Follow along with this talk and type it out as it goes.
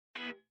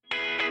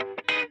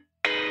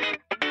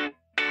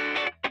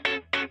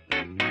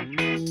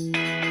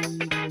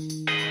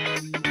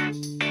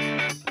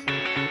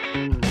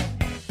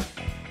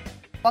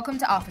Welcome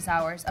to Office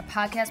Hours, a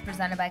podcast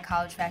presented by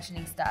College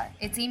Fashionista.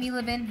 It's Amy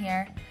Levin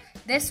here.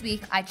 This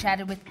week, I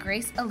chatted with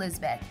Grace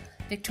Elizabeth,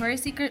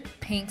 Victoria's Secret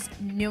Pink's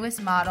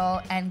newest model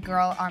and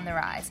girl on the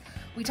rise.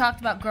 We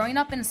talked about growing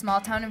up in a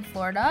small town in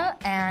Florida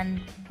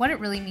and what it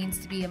really means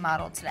to be a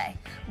model today.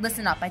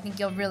 Listen up, I think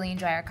you'll really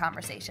enjoy our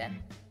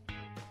conversation.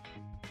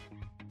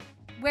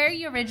 Where are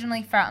you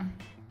originally from?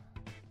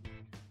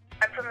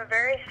 I'm from a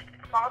very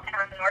small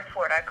town in North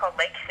Florida called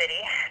Lake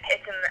City.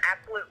 It's in the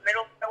absolute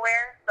middle of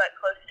nowhere, but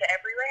close to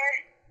everywhere.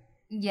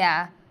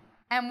 Yeah.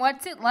 And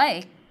what's it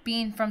like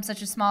being from such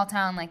a small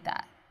town like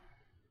that?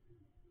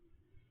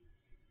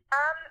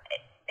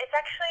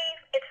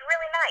 It's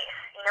really nice.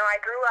 You know, I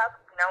grew up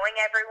knowing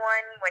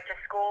everyone, went to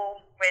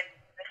school with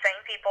the same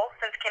people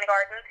since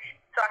kindergarten,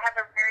 so I have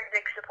a very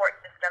big support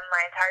system.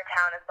 My entire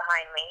town is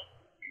behind me.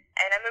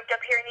 And I moved up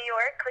here in New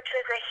York, which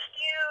was a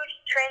huge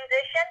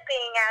transition,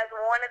 being as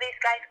one of these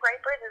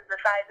skyscrapers is the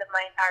size of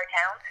my entire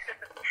town.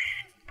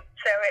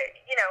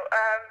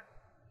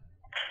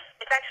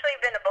 It's actually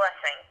been a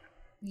blessing.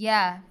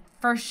 Yeah,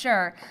 for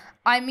sure.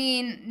 I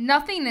mean,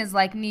 nothing is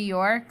like New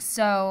York,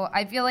 so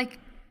I feel like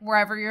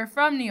wherever you're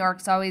from, New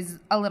York's always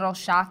a little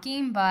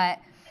shocking, but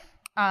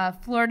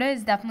Florida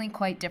is definitely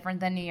quite different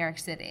than New York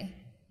City.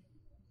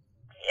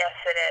 Yes,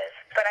 it is.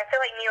 But I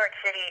feel like New York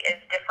City is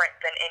different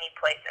than any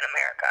place in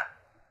America.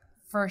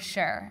 For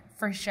sure,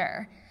 for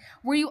sure.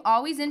 Were you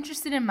always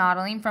interested in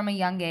modeling from a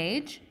young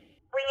age?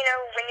 Well, you know,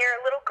 when you're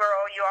a little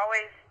girl, you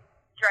always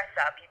dress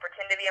up. You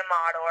pretend to be a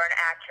model or an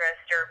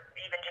actress or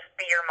even just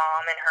be your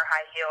mom in her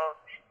high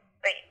heels.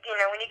 But, you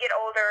know, when you get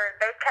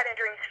older, those kind of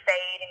dreams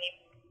fade and you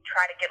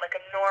try to get like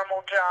a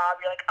normal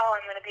job. You're like, oh,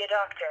 I'm going to be a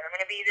doctor. I'm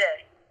going to be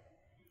this.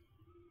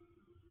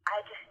 I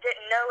just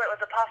didn't know it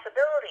was a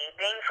possibility.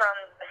 Being from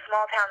a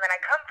small town that I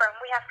come from,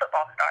 we have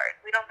football stars.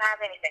 We don't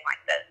have anything like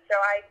this. So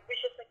I was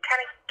just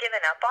kind of giving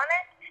up on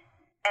it.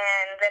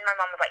 And then my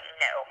mom was like,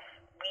 no,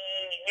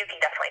 you can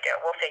definitely do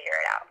it. We'll figure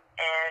it out.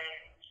 And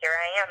here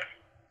I am.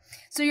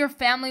 So your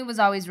family was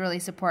always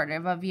really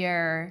supportive of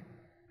your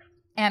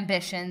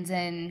ambitions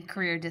and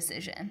career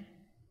decision?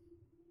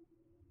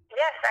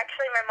 Yes,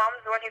 actually, my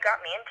mom's the one who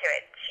got me into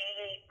it.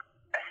 She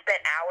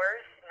spent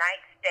hours,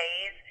 nights,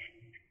 days,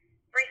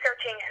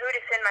 researching who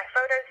to send my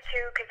photos to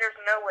because there's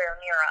nowhere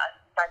near us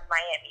besides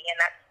Miami, and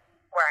that's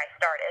where I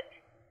started.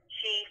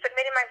 She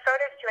submitted my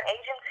photos to an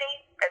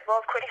agency as well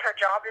as quitting her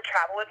job to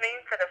travel with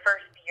me for the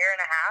first year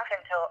and a half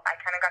until I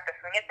kind of got the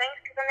swing of things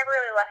because I never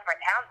really left my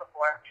town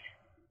before.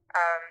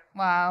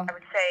 Wow. I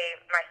would say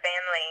my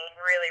family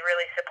really,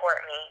 really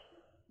support me.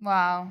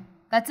 Wow.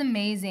 That's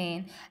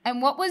amazing.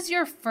 And what was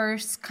your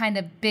first kind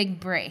of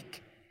big break?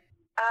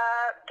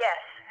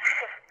 Guess.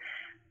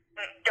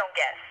 Don't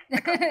guess.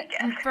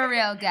 Guess. For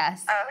real,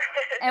 guess.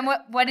 And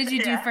what did you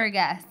do for a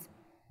guess?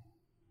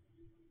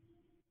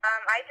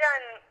 I'd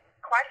done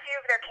quite a few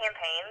of their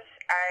campaigns.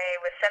 I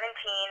was 17.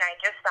 I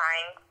just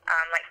signed.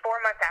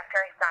 4 months after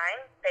I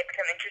signed, they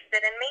became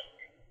interested in me.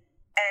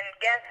 And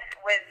Guess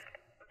was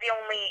the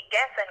only,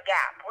 Guess and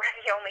Gap were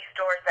the only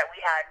stores that we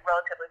had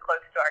relatively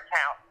close to our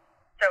town.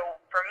 So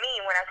for me,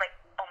 when I was like,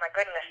 oh my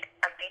goodness,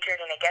 I'm featured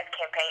in a Guess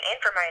campaign, and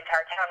for my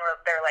entire town,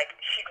 they're like,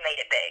 she's made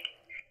it big.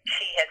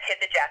 She has hit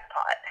the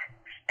jackpot.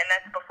 And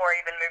that's before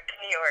I even moved to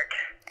New York.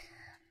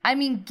 I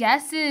mean,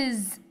 Guess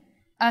is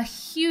a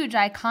huge,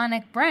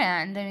 iconic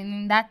brand. I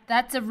mean,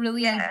 that's a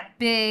really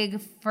big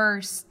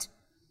first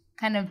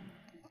kind of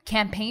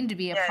campaign to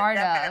be a part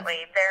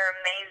definitely. of. Definitely. They're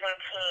an amazing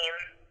team.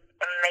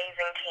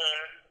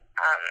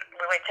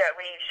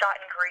 We shot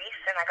in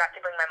Greece, and I got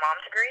to bring my mom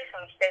to Greece,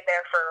 and we stayed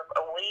there for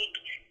a week.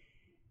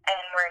 And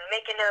we're in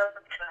Mykonos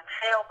and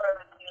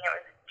sailboats. It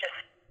was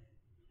just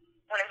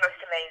one of the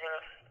most amazing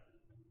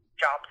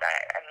jobs.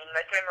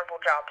 Most memorable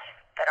jobs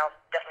that I'll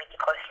definitely keep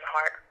close to my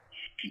heart.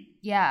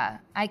 Yeah,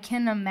 I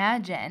can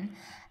imagine.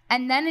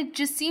 And then it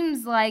just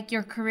seems like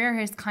your career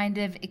has kind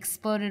of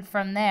exploded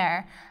from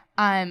there.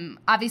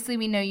 Obviously,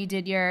 we know you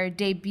did your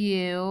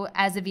debut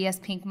as a VS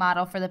Pink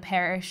model for the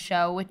Paris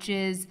show, which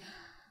is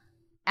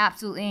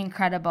absolutely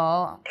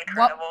incredible.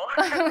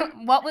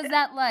 What was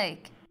that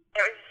like?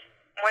 It was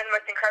one of the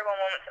most incredible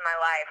moments in my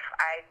life.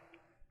 I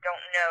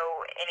don't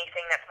know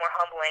anything that's more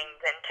humbling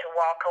than to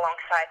walk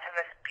alongside some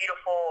of those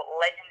beautiful,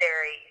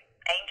 legendary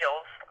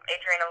angels,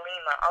 Adriana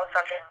Lima,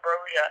 Alessandra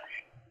Ambrosia.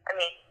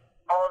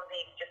 All of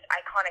these just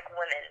iconic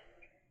women.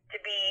 To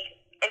be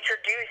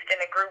introduced in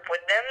a group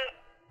with them,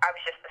 I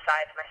was just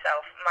beside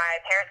myself. My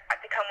parents got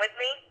to come with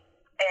me,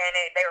 and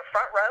they were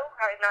front row.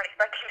 I was not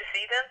expecting to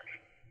see them,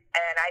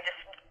 and I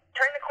just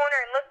turned the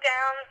corner and looked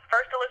down.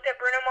 First I looked at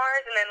Bruno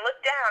Mars, and then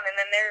looked down, and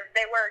then there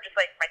they were, just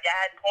like my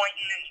dad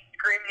pointing and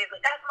screaming. He's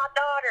like, "That's my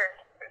daughter."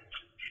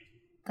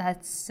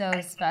 That's so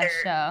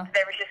special.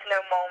 There was just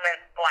no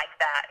moment like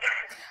that.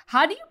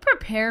 How do you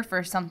prepare for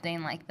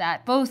something like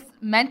that, both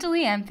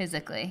mentally and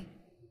physically?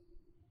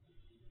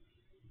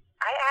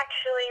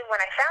 When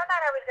I found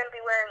out I was going to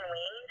be wearing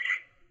wings,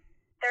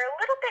 they're a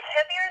little bit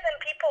heavier than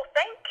people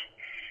think.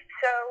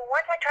 So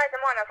once I tried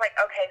them on, I was like,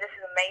 okay, this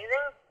is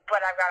amazing,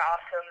 but I've got to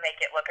also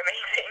make it look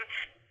amazing.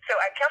 So So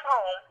I come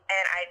home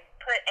and I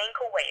put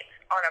ankle weights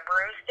on a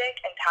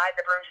broomstick and tied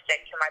the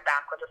broomstick to my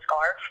back with a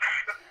scarf.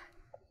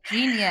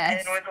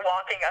 Genius. And was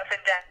walking up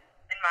and down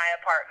in my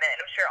apartment.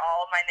 I'm sure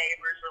all of my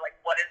neighbors were like,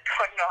 what is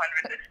going on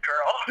with this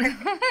girl?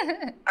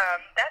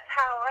 That's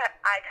how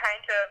I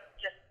kind of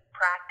just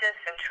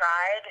practiced and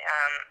tried.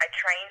 I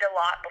trained a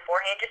lot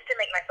beforehand just to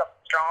make myself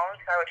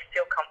strong so I would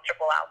feel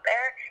comfortable out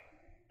there.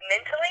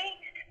 Mentally,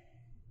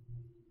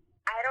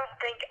 I don't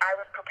think I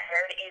was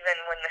prepared even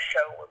when the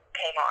show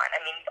came on. I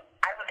mean,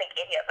 I don't think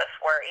any of us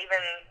were.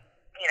 Even,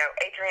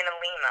 Adriana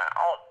Lima,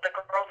 all the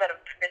girls that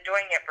have been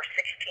doing it for 16,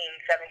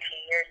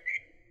 17 years,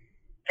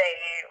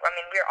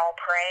 we were all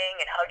praying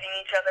and hugging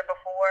each other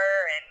before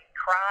and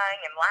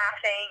crying and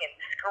laughing and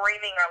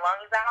screaming our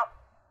lungs out.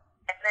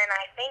 And then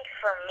I think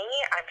for me,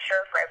 I'm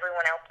sure for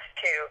everyone else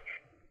too,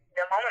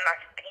 the moment my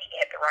feet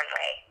hit the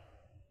runway,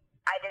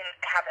 I didn't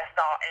have a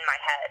thought in my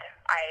head.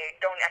 I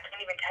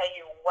can't even tell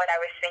you what I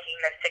was thinking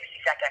those 60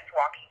 seconds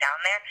walking down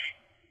there.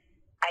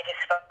 I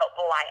just felt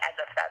light as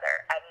a feather.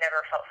 I've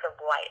never felt so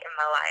light in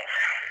my life.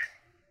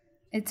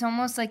 It's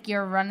almost like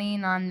you're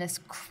running on this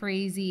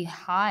crazy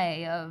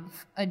high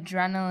of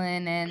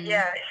adrenaline and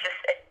yeah, it's just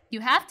you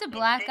have to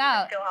black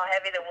out. Feel how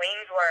heavy the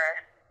wings were.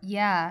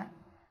 Yeah.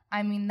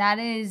 I mean, that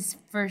is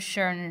for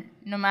sure.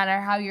 No matter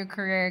how your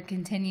career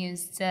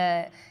continues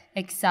to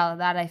excel,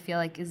 that I feel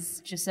like is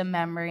just a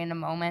memory and a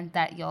moment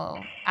that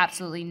you'll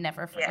absolutely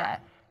never forget.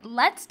 Yeah.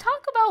 Let's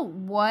talk about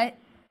what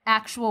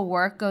actual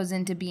work goes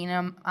into being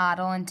a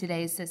model in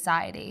today's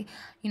society.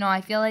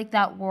 I feel like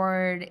that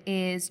word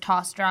is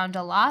tossed around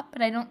a lot,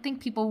 but I don't think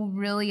people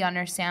really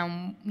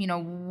understand,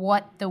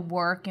 what the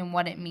work and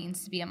what it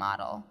means to be a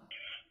model.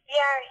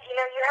 Yeah,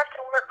 you have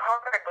to work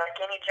hard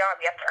like any job.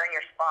 You have to earn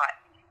your spot.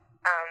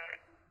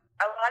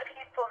 A lot of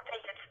people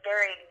think it's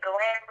very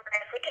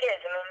glamorous, which it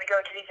is. I mean, we go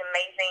to these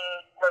amazing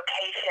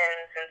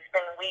locations and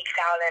spend weeks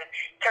out in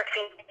Turks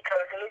and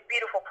Caicos and these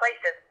beautiful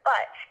places,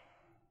 but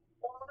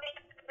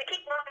we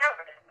keep long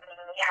hours. I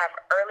mean, we have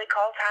early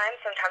call times,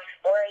 sometimes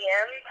 4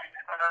 a.m.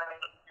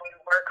 We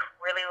work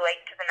really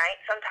late to the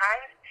night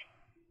sometimes.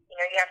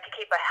 You have to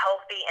keep a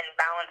healthy and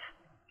balanced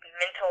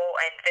mental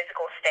and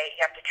physical state.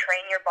 You have to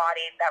train your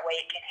body that way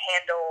it can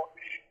handle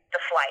the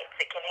flights.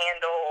 It can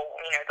handle,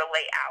 the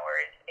late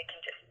hours. It can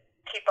just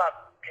keep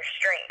up your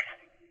strength.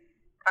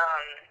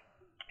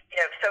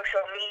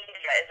 Social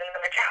media is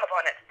another job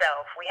on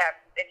itself.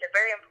 It's a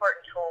very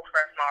important tool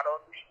for us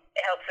models.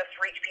 It helps us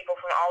reach people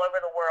from all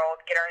over the world,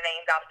 get our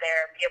names out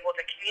there, be able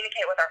to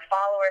communicate with our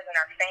followers and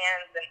our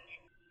fans, and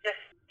just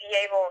be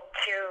able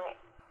to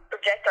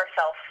project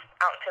ourselves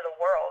out into the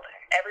world.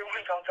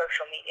 Everyone's on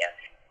social media.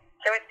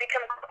 So it's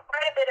become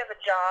quite a bit of a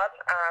job.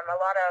 A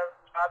lot of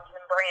jobs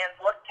and brands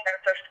look at our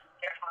social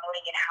media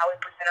following and how we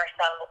present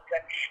ourselves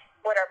and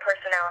what our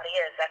personality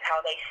is. That's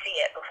how they see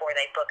it before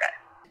they book us.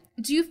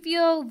 Do you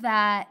feel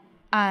that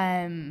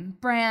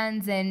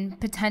brands and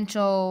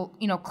potential,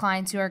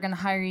 clients who are going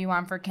to hire you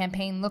on for a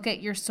campaign look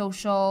at your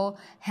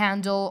social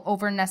handle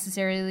over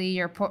necessarily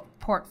your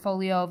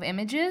portfolio of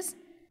images?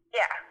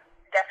 Yeah,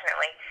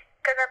 definitely.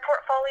 Because our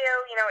portfolio,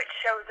 it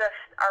shows us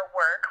our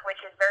work, which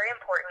is very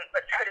important,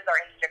 but so does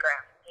our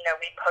Instagram.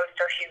 We post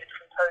our shoots,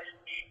 we post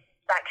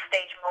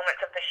backstage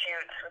moments of the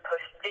shoots, we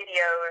post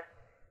videos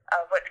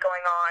of what's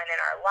going on in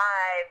our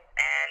lives,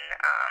 and,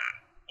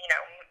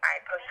 I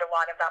post a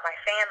lot about my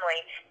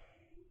family.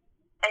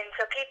 And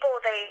so people,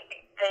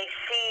 they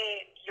see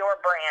your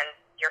brand,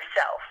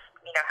 yourself,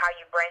 how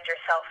you brand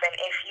yourself, and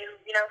if you,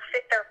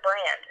 fit their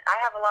brand. I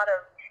have a lot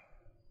of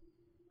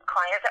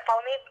clients that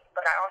follow me,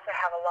 but I also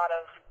have a lot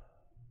of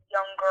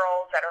young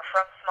girls that are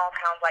from small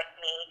towns like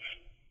me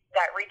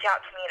that reach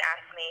out to me and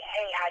ask me,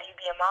 hey, how do you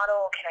be a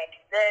model? Can I do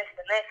this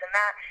and this and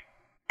that?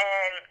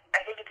 And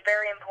I think it's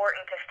very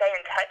important to stay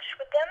in touch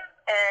with them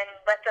and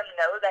let them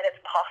know that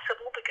it's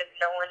possible because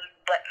no one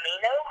let me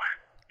know.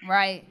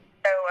 Right.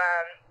 So,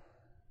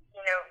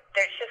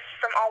 there's just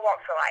from all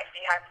walks of life.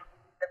 You have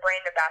the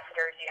brand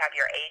ambassadors, you have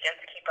your agents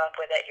to keep up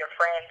with it, your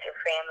friends, your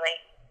family.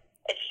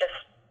 It's just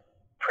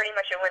pretty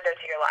much a window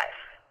to your life.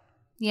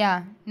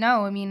 Yeah.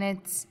 No, I mean,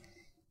 it's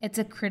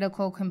a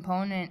critical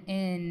component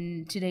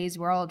in today's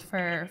world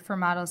for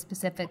models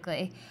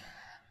specifically.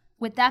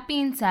 With that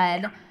being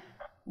said,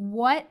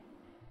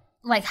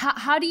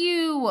 how do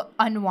you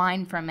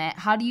unwind from it?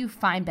 How do you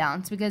find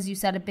balance? Because you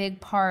said a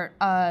big part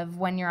of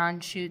when you're on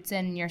shoots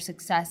and your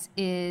success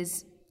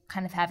is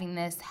kind of having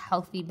this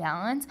healthy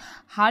balance.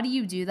 How do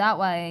you do that?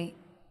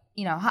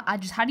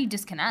 How do you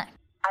disconnect?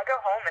 I go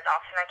home as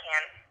often as I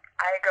can.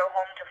 I go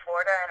home to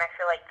Florida, and I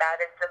feel like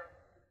that is the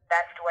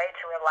best way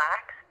to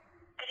relax.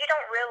 Because you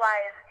don't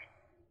realize,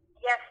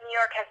 yes, New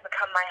York has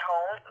become my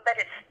home, but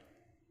it's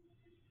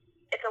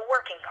a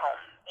working home.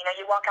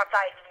 You walk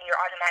outside and you're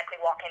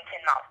automatically walking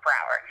 10 miles per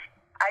hour.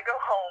 I go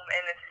home,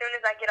 and as soon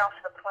as I get off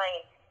the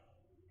plane,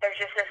 there's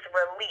just this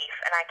relief,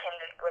 and I can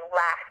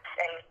relax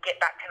and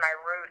get back to my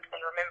roots and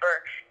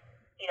remember,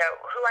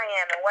 who I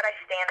am and what I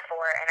stand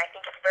for. And I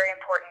think it's very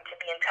important to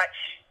be in touch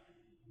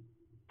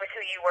with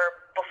who you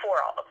were before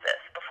all of this,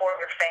 before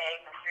your fame,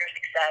 before your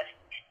success.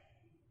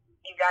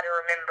 you got to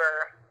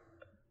remember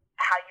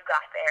how you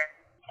got there,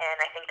 and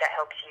I think that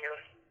helps you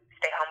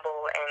stay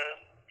humble and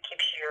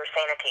keeps your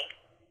sanity.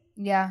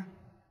 Yeah.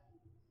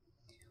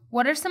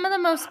 What are some of the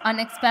most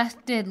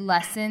unexpected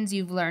lessons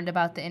you've learned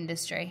about the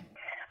industry?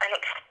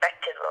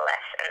 Unexpected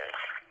lessons.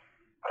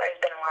 Well,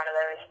 there's been a lot of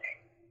those.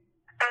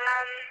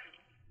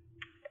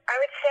 I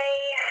would say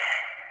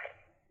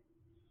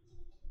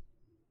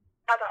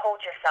how to hold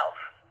yourself.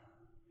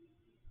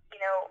 You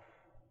know,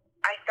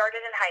 I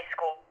started in high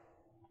school.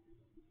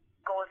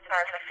 School is kind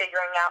of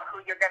figuring out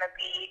who you're going to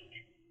be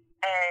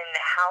and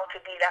how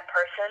to be that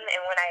person.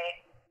 And when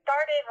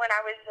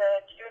I was a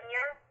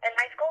junior in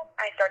high school,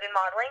 I started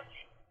modeling,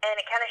 and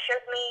it kind of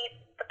showed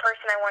me the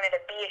person I wanted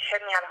to be. It showed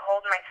me how to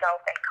hold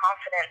myself and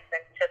confidence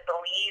and to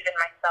believe in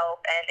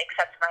myself and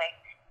accept my,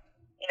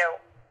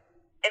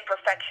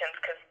 imperfections,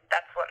 because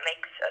that's what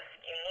makes us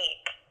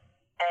unique.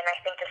 And I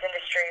think this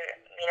industry,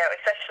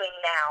 especially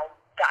now,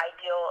 the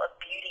ideal of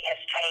beauty has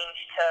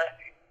changed to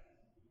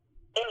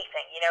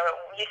anything. It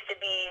used to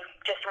be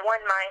just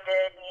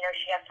one-minded,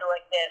 she has to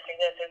like this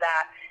or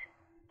that.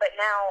 But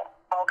now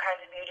all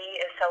kinds of beauty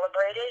is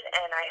celebrated,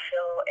 and I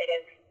feel it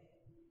has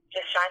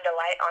just shined a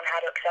light on how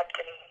to accept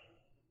and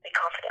be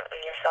confident in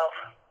yourself.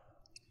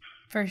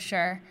 For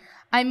sure.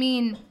 I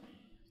mean,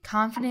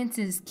 confidence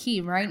is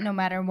key, right? No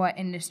matter what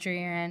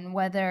industry you're in,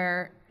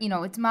 whether,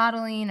 it's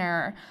modeling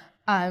or,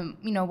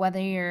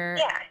 whether you're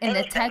in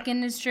the tech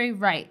industry,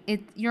 right.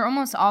 You're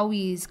almost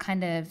always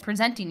kind of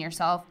presenting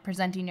yourself,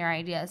 presenting your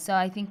ideas. So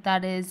I think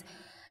that is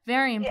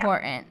very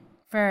important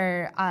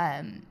for,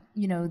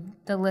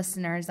 the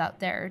listeners out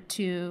there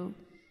to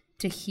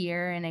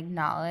hear and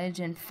acknowledge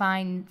and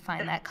find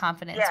that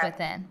confidence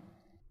within.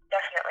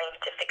 Definitely.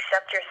 Just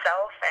accept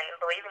yourself and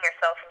believe in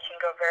yourself, and you can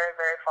go very,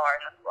 very far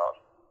in this world.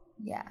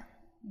 Yeah.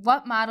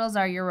 What models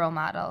are your role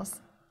models?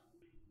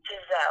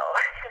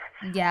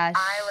 Giselle. Yeah.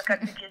 I look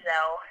up to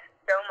Giselle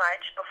so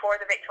much. Before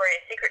the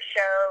Victoria's Secret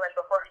show and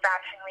before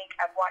Fashion Week,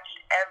 I've watched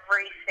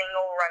every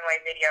single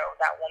runway video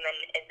that woman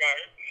is in.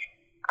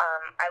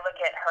 I look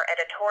at her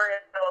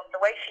editorial, the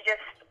way she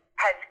just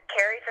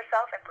carries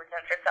herself and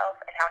presents herself,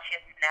 and how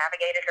she has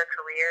navigated her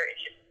career is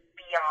just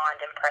beyond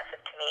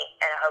impressive to me,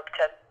 and I hope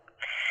to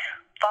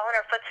follow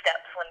in her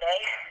footsteps one day.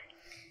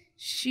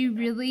 She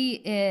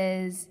really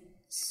is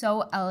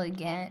so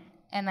elegant,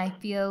 and I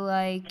feel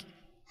like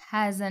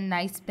has a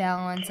nice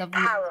balance of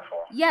powerful.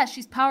 Yeah,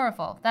 she's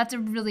powerful. That's a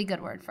really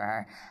good word for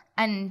her.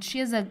 And she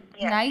has a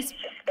nice,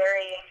 she's just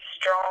very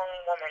strong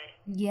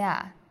woman.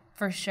 Yeah,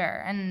 for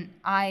sure. And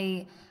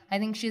I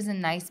think she has a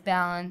nice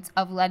balance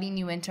of letting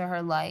you into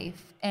her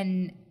life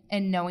and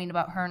knowing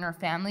about her and her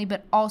family,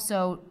 but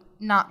also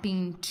not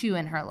being too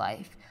in her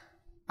life.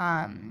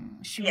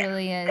 She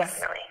really is.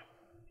 Definitely.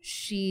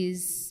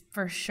 She's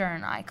for sure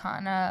an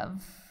icon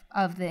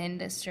of the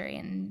industry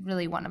and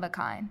really one of a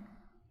kind.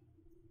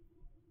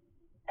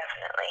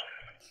 Definitely.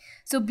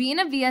 So being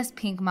a VS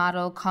Pink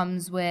model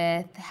comes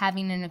with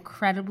having an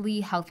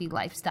incredibly healthy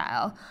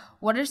lifestyle.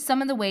 What are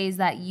some of the ways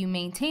that you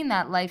maintain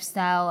that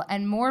lifestyle,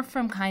 and more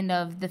from kind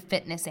of the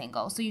fitness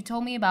angle? So you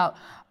told me about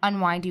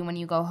unwinding when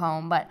you go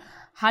home, but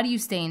how do you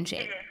stay in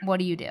shape? Mm-hmm. What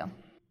do you do?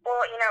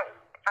 Well,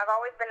 I've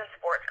always been in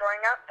sports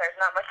growing up. There's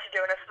not much to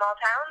do in a small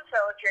town,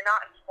 so if you're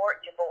not in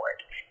sports, you're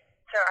bored.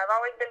 So I've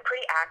always been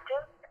pretty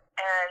active,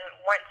 and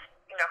once,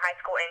 high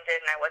school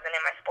ended and I wasn't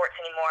in my sports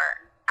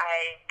anymore,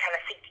 I kind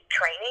of seeked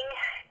training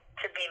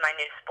to be my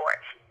new sport.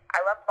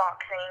 I love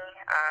boxing,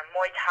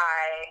 Muay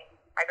Thai.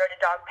 I go to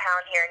Dog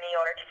Pound here in New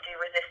York to do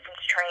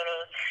resistance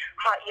training,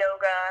 hot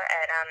yoga,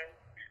 and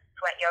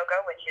sweat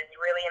yoga, which is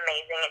really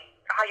amazing.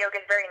 Hot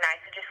yoga is very nice.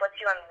 It just lets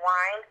you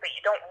unwind, but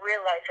you don't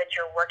realize that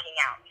you're working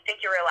out. You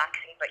think you're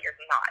relaxing, but you're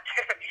not.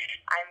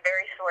 I'm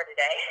very sore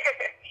today.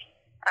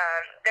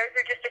 Those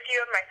are just a few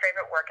of my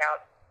favorite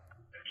workouts.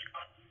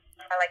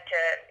 I like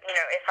to,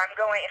 if I'm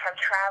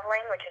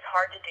traveling, which is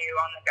hard to do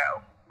on the go,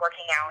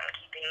 working out and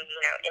keeping,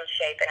 in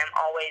shape, and I'm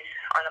always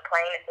on a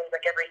plane. It seems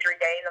like every 3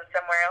 days I'm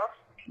somewhere else.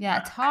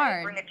 Yeah, it's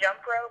hard. I bring a jump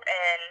rope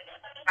and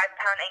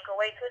 5-pound ankle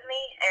weights with me,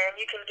 and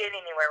you can get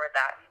anywhere with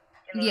that.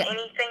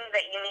 Anything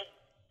that you need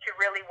to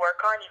really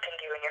work on, you can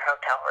do in your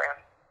hotel room.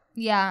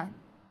 Yeah,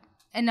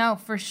 and no,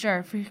 for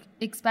sure.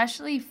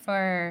 Especially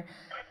for,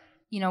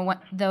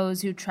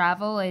 those who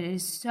travel, it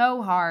is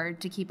so hard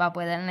to keep up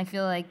with it. And I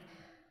feel like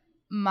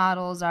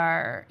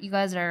you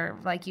guys are,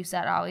 like you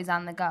said, always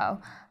on the go.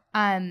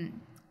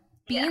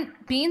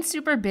 Being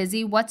super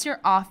busy, what's your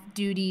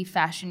off-duty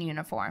fashion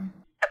uniform?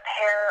 A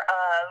pair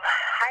of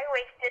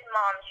high-waisted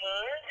mom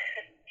jeans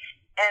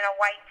and a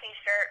white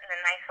T-shirt and a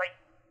nice,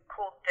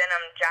 cool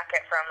denim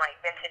jacket from,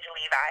 vintage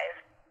Levi's.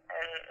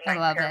 And I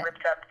love it.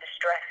 Ripped up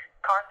distressed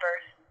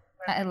Converse.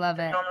 I love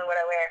it. That's only what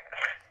I wear.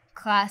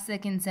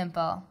 Classic and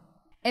simple.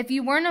 If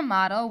you weren't a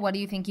model, what do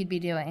you think you'd be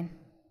doing?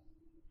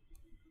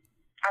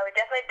 I would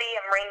definitely be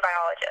a marine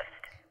biologist.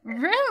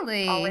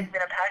 Really? It's always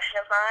been a passion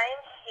of mine.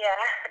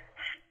 Yeah.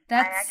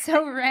 That's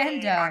so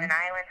random. I on an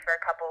island for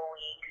a couple of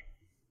weeks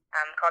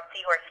called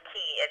Seahorse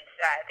Key. It's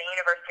at the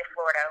University of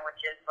Florida,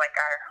 which is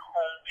our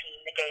home team,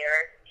 the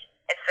Gators.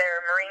 It's their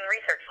marine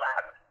research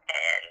lab.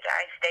 and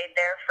I stayed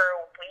there for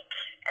a week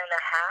and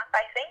a half,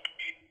 I think,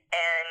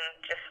 and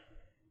just,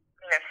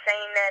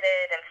 seine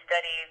netted and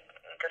studied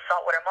the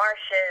saltwater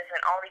marshes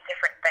and all these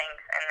different things,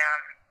 and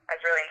I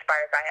was really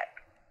inspired by it.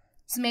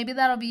 So maybe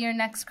that'll be your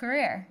next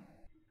career.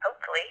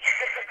 Hopefully.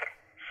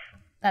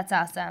 That's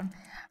awesome.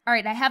 All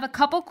right, I have a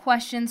couple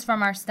questions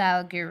from our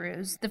style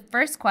gurus. The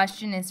first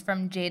question is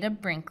from Jada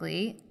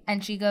Brinkley,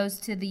 and she goes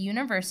to the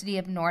University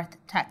of North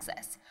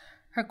Texas.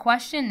 Her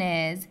question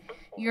is,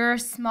 you're a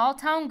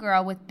small-town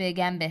girl with big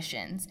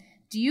ambitions.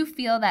 Do you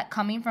feel that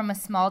coming from a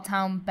small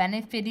town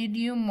benefited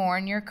you more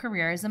in your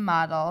career as a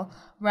model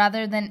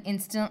rather than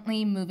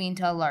instantly moving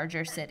to a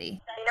larger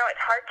city?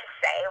 It's hard to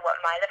say what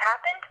might have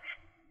happened,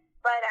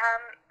 but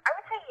I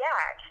would say yeah,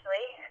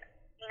 actually.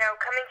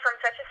 Coming from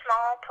such a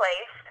small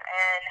place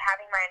and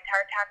having my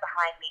entire town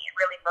behind me, it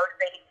really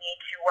motivated me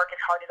to work as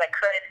hard as I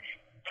could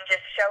and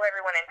just show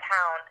everyone in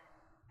town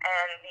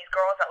and these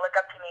girls that look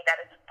up to me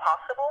that it's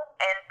possible,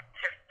 and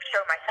to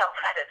show myself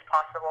that it's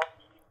possible.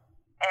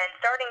 And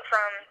starting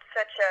from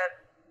such a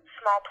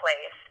small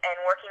place and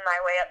working my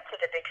way up to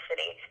the big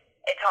city,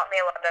 it taught me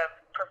a lot of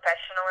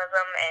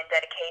professionalism and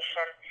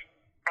dedication.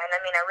 And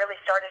I really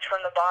started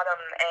from the bottom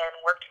and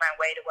worked my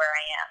way to where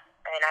I am.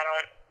 And I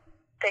don't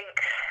think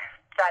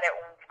that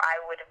I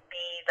would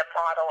be the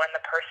model and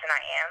the person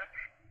I am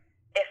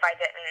if I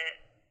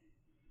didn't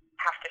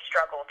have to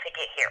struggle to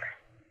get here.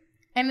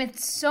 And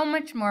it's so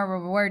much more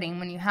rewarding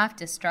when you have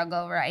to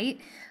struggle, right?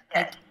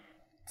 Yes.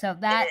 So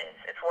that it is.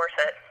 It's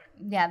worth it.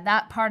 Yeah,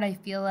 that part I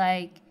feel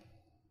like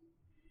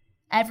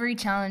every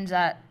challenge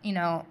that,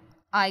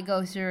 I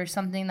go through or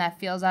something that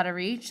feels out of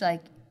reach,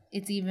 like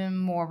it's even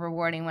more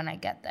rewarding when I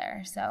get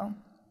there. So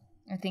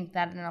I think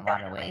that in a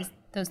lot of ways,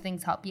 those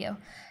things help you.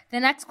 The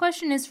next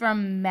question is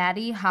from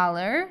Maddie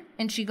Holler,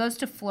 and she goes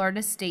to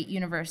Florida State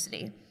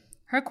University.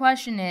 Her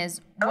question is...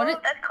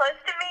 that's close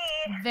to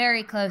me.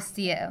 Very close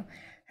to you.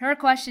 Her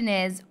question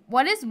is,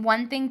 what is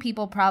one thing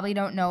people probably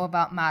don't know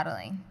about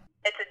modeling?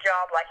 It's a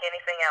job like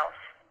anything else.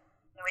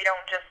 We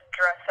don't just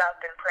dress up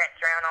and prance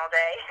around all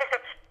day.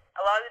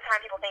 A lot of the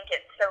time people think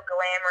it's so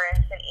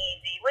glamorous and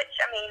easy, which,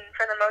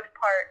 for the most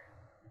part,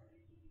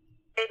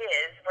 it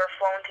is. We're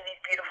flown to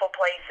these beautiful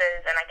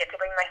places, and I get to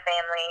bring my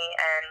family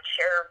and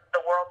share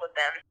the world with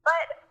them.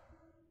 But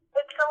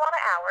it's a lot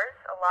of hours,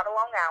 a lot of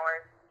long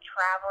hours,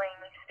 traveling,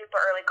 super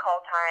early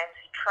call times,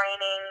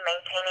 training,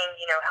 maintaining,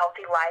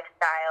 healthy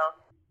lifestyle.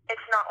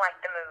 It's not like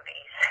the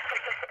movies.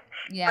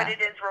 Yeah. But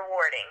it is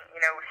rewarding,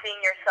 seeing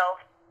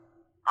yourself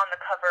on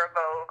the cover of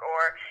Vogue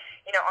or,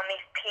 on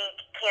these pink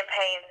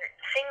campaigns,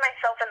 seeing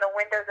myself in the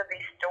windows of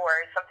these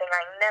stores, something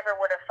I never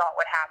would have thought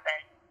would happen.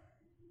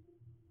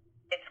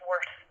 It's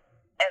worth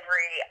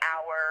every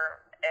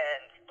hour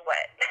and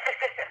sweat.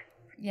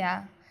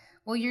 Yeah.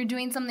 Well, you're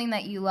doing something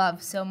that you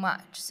love so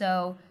much,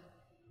 so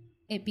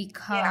it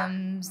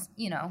becomes,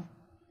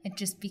 it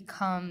just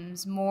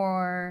becomes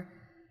more...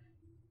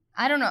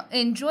 I don't know,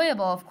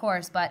 enjoyable, of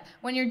course, but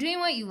when you're doing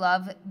what you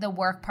love, the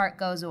work part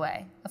goes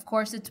away. Of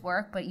course it's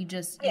work, but you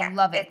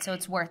love it, so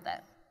it's worth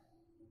it.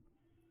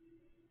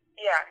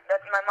 Yeah,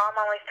 that's my mom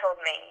always told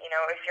me,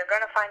 if you're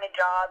going to find a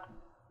job,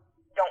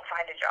 don't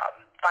find a job.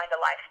 Find a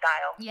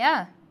lifestyle.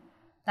 Yeah,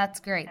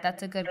 that's great.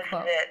 That's a good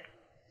quote. This is it.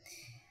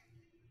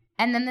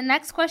 And then the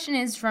next question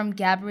is from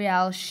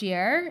Gabrielle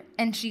Shear,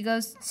 and she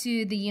goes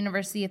to the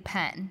University of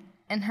Penn.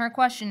 And her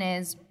question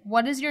is,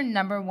 what is your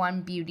number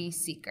one beauty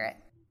secret?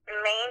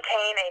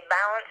 Maintain a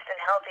balanced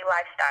and healthy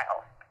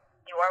lifestyle.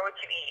 You are what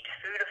you eat.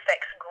 Food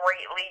affects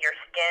greatly your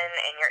skin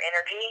and your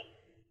energy,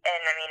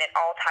 and it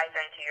all ties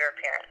into your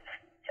appearance.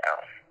 So.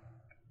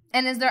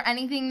 And is there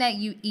anything that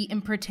you eat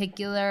in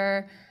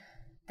particular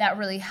that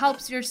really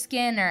helps your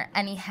skin, or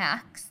any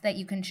hacks that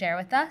you can share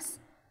with us?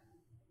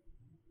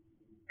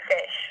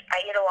 Fish.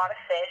 I eat a lot of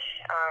fish,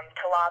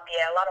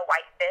 tilapia, a lot of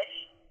white fish,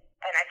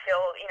 and I feel,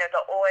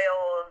 the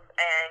oils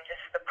and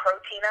just the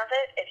protein of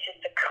it, it's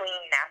just a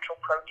clean, natural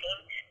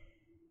protein.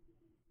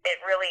 It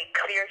really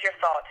clears your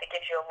thoughts. It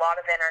gives you a lot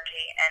of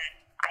energy, and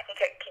I think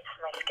it keeps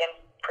my skin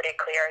pretty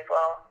clear as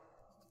well.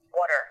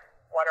 Water.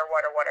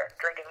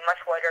 Drink as much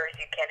water as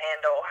you can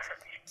handle.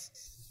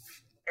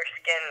 Your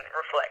skin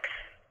reflects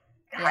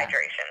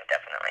hydration,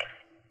 definitely.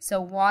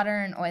 So water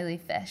and oily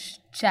fish.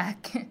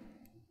 Check.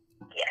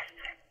 Yes.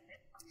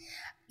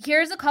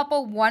 Here's a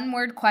couple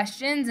one-word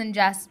questions, and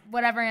just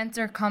whatever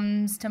answer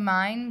comes to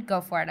mind,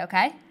 go for it,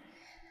 okay?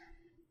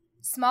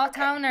 Small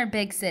town or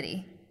big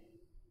city?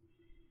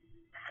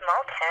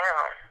 Small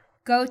town.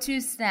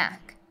 Go-to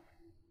snack?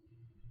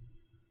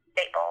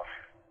 Eight balls.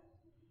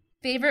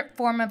 Favorite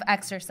form of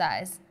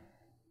exercise?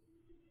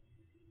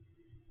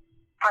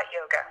 Hot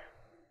yoga.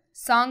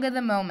 Song of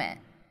the moment?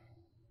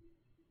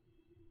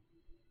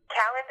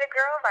 Calendar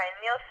Girl by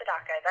Neil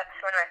Sedaka. That's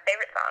one of my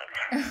favorite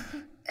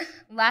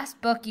songs.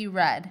 Last book you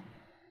read?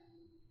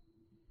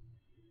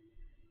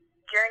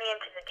 Journey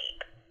into the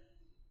Deep.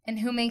 And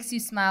who makes you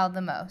smile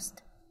the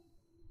most?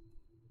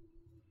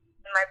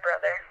 My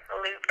brother,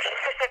 Luke.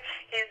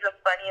 He's the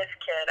funniest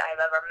kid I've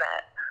ever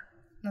met.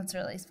 That's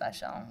really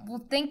special.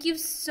 Well, thank you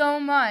so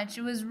much.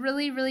 It was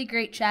really, really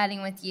great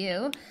chatting with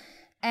you.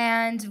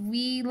 And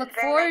we look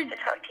forward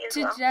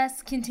to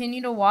just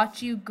continue to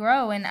watch you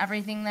grow in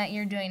everything that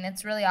you're doing.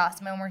 It's really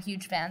awesome, and we're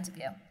huge fans of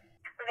you.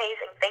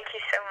 Amazing. Thank you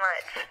so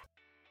much.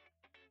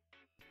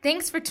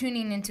 Thanks for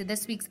tuning into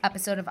this week's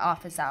episode of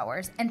Office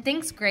Hours, and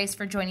thanks, Grace,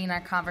 for joining our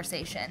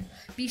conversation.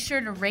 Be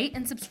sure to rate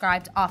and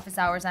subscribe to Office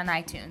Hours on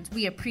iTunes.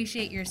 We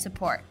appreciate your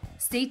support.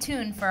 Stay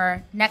tuned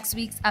for next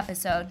week's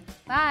episode.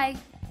 Bye!